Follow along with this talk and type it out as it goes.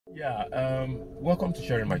Yeah, welcome to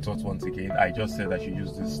sharing my thoughts once again. I just said I should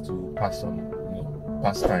use this to pass some,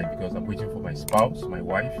 pass time because I'm waiting for my spouse, my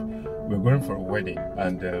wife. We're going for a wedding,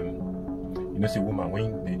 and say woman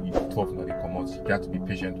when the 12 now they come out, you got to be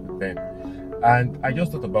patient with them. And I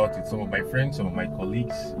just thought about it. Some of my friends, some of my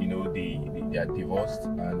colleagues, they are divorced,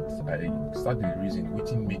 and I started the reason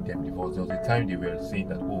what made them divorced. There was a time they were saying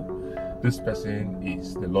that, oh, this person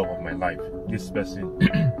is the love of my life. This person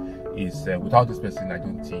is without this person, I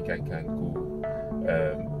don't think I can go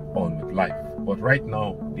on with life. But right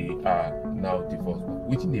now, they are now divorced. But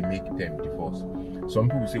what they make them divorced? Some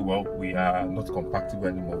people say, well, we are not compatible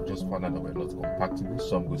anymore. We just found out that we're not compatible.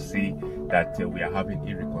 Some will say that we are having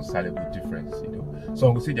irreconcilable difference.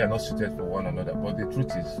 Some will say they are not suited for one another. But the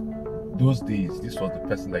truth is, those days, this was the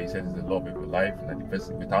person that you said is the love of your life, and that the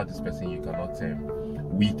person, without this person, you cannot,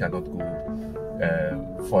 we cannot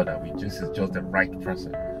go further. This is just the right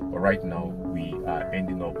person. But right now, we are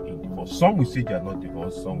ending up in divorce. Some will say they are not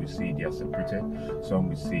divorced. Some will say they are separated. Some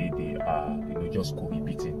will say they are, just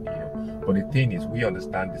cohabiting. But the thing is, we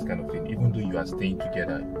understand this kind of thing. Even though you are staying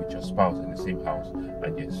together with your spouse in the same house,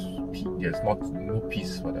 and there's no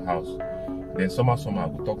peace for the house, then somehow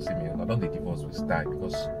we talk to me, and I don't the divorce will start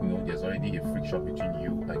because there's already a friction between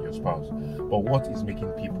you and your spouse. But what is making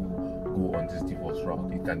people go on this divorce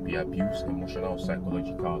route? It can be abuse, emotional,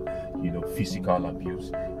 psychological, physical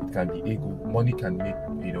abuse. It can be ego. Money can make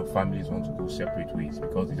families want to go separate ways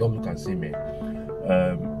because they don't look and say, man,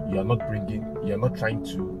 you're not trying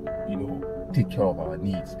to take care of our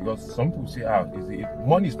needs. Because some people say,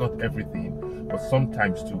 money is not everything, but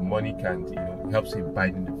sometimes too money can helps in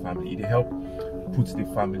binding the family. It helps put the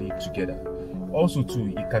family together. Also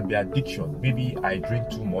too, it can be addiction. Maybe I drink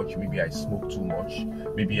too much, maybe I smoke too much,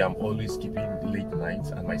 maybe I'm always skipping late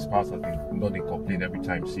nights, and my spouse has been not a complaint every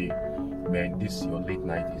time, say, man, this your late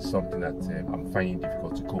night is something that I'm finding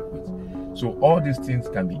difficult to cope with. So all these things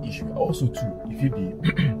can be issues. Also too, if you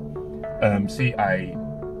be say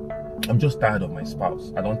I'm just tired of my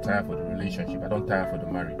spouse, I don't tire for the relationship, I don't tire for the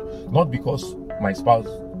marriage, not because my spouse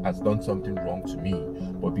has done something wrong to me,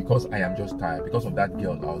 but because I am just tired, because of that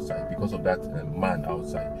girl outside, because of that man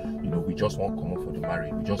outside. We just won't come up for the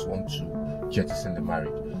marriage. We just want to jettison the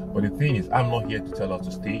marriage. But the thing is, I'm not here to tell us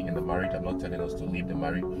to stay in the marriage. I'm not telling us to leave the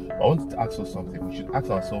marriage. But I wanted to ask us something. We should ask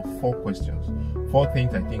ourselves 4 questions. 4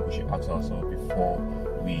 things I think we should ask ourselves before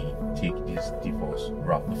we take this divorce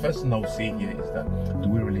route. The first thing I would say here is that, do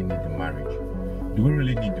we really need the marriage? Do we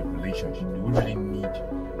really need the relationship? Do we really need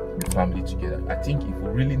the family together? I think if we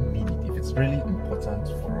really need it, if it's really important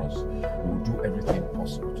for us, we'll do everything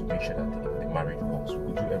possible to make sure that the marriage works.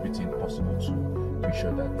 We'll do everything possible to make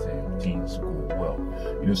sure that things go well.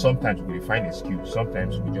 Sometimes we find excuse.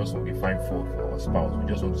 Sometimes we just want to find fault for our spouse. We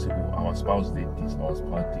just want to say, oh, our spouse did this, our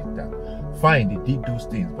spouse did that. Fine, they did those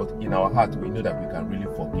things, but in our heart, we know that we can really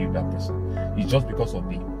forgive that person. It's just because of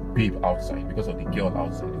the babe outside, because of the girl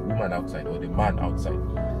outside, the woman outside, or the man outside.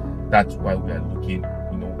 That's why we are looking,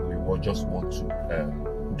 we just want to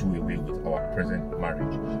do away with our present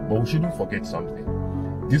marriage. But we shouldn't forget something.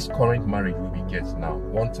 This current marriage we get now,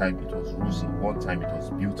 one time it was rosy, one time it was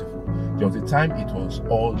beautiful. There was a time it was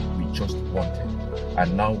all we just wanted,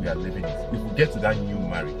 and now we are living it. If we get to that new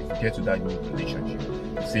marriage, if we get to that new relationship,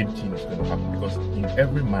 the same thing is going to happen, because in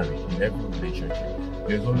every marriage, in every relationship,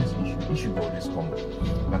 there's always issue will always come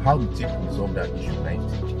up. And how we take to resolve that issue, I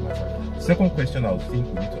think matters. The second question I would think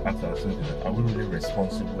we need to ask ourselves is that, are we really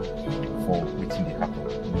responsible for waiting to happen?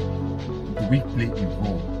 Do we play a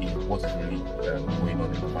role in what is really going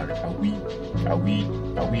on in the marriage? Are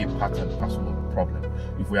we a part and parcel of the problem?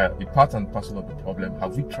 If we are a part and parcel of the problem,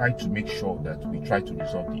 have we tried to make sure that we try to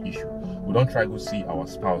resolve the issue? We don't try to see our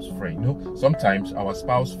spouse friend. Sometimes our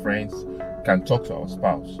spouse friends can talk to our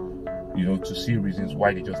spouse, to see reasons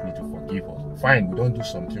why they just need to forgive us. Fine, we don't do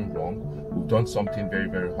something wrong. We've done something very,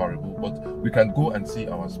 very horrible, but we can go and see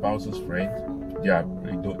our spouse's friends, their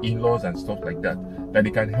in-laws and stuff like that they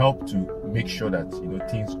can help to make sure that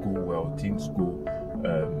things go well, things go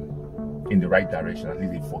in the right direction. At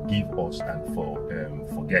least they forgive us and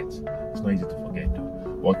forget. It's not easy to forget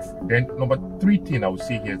though. But then number 3 thing I would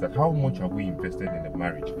say here is that, how much have we invested in the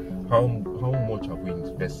marriage? How much have we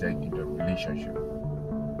invested in the relationship?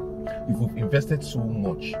 If we've invested so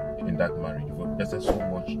much in that marriage, if we've invested so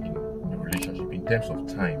much in the relationship, in terms of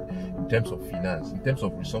time, in terms of finance, in terms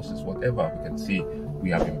of resources, whatever we can say we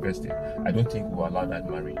have invested, I don't think we'll allow that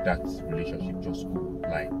relationship just go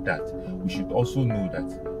like that. We should also know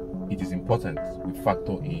that it is important we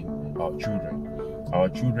factor in our children. Our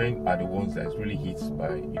children are the ones that is really hit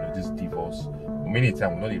by this divorce. Many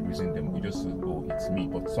times we're not erasing them, we just say, oh, it's me.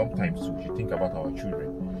 But sometimes we should think about our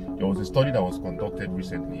children. There was a study that was conducted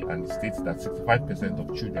recently, and it states that 65%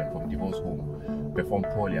 of children from divorced home perform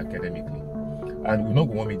poorly academically. And we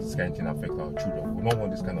don't want this kind of thing to affect our children. We don't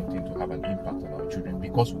want this kind of thing to have an impact on our children,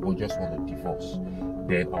 because we just want a divorce.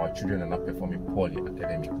 Then our children are not performing poorly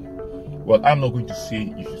academically. Well, I'm not going to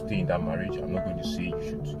say you should stay in that marriage. I'm not going to say you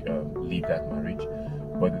should leave that marriage.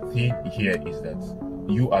 But the thing here is that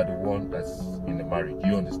you are the one that's in the marriage.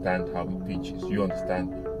 You understand how it pinches. You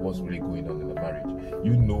understand what's really going on in the marriage.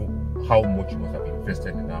 You know how much you must have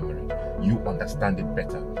invested in that marriage. You understand it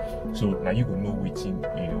better. So now you can know waiting,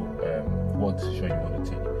 what decision you want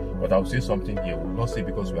to take. But I'll say something here. We'll not say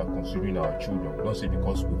because we are considering our children. We'll not say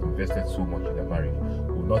because we've invested so much in the marriage.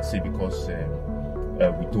 We'll not say because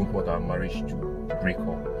we don't want our marriage to break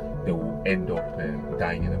up. They will end up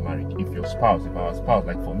dying in the marriage. If our spouse,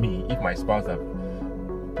 like for me, if my spouse have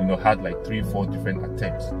had like 3-4 different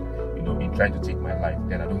attempts, in trying to take my life,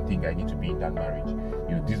 then I don't think I need to be in that marriage.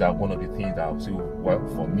 These are one of the things that I'll say, well,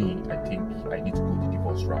 for me, I think I need to go the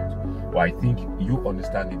divorce route. But I think you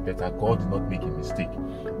understand it better. God did not make a mistake,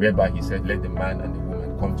 whereby He said, let the man and the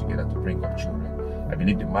woman come together to bring up children. I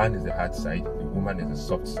believe the man is the hard side, the woman is the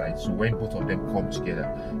soft side. So when both of them come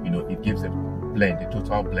together, it gives a blend, a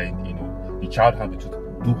total blend. The child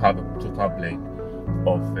do have a total blend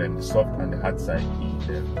of the soft and the hard side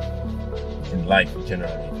in life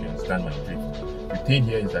generally, if you understand my drift. The thing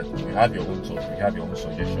here is that if you have your own thoughts, if you have your own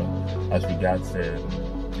suggestion as regards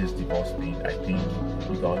this divorce thing, I think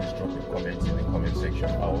you can always drop your comments in the comment section.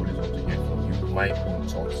 I always want to hear from you. My own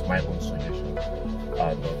thoughts, my own suggestions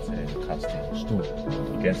are not cast in stone.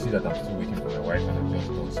 You can see that I'm still waiting for my wife, and I've just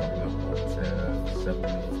done something about 7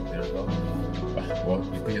 minutes thereabouts. Well,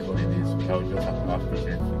 it is what it is. We just have to have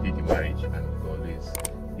patience. We did the marriage, and we always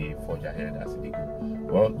forge ahead as they go.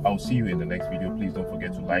 Well, I'll see you in the next video. Please don't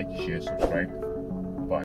forget to like, share, subscribe.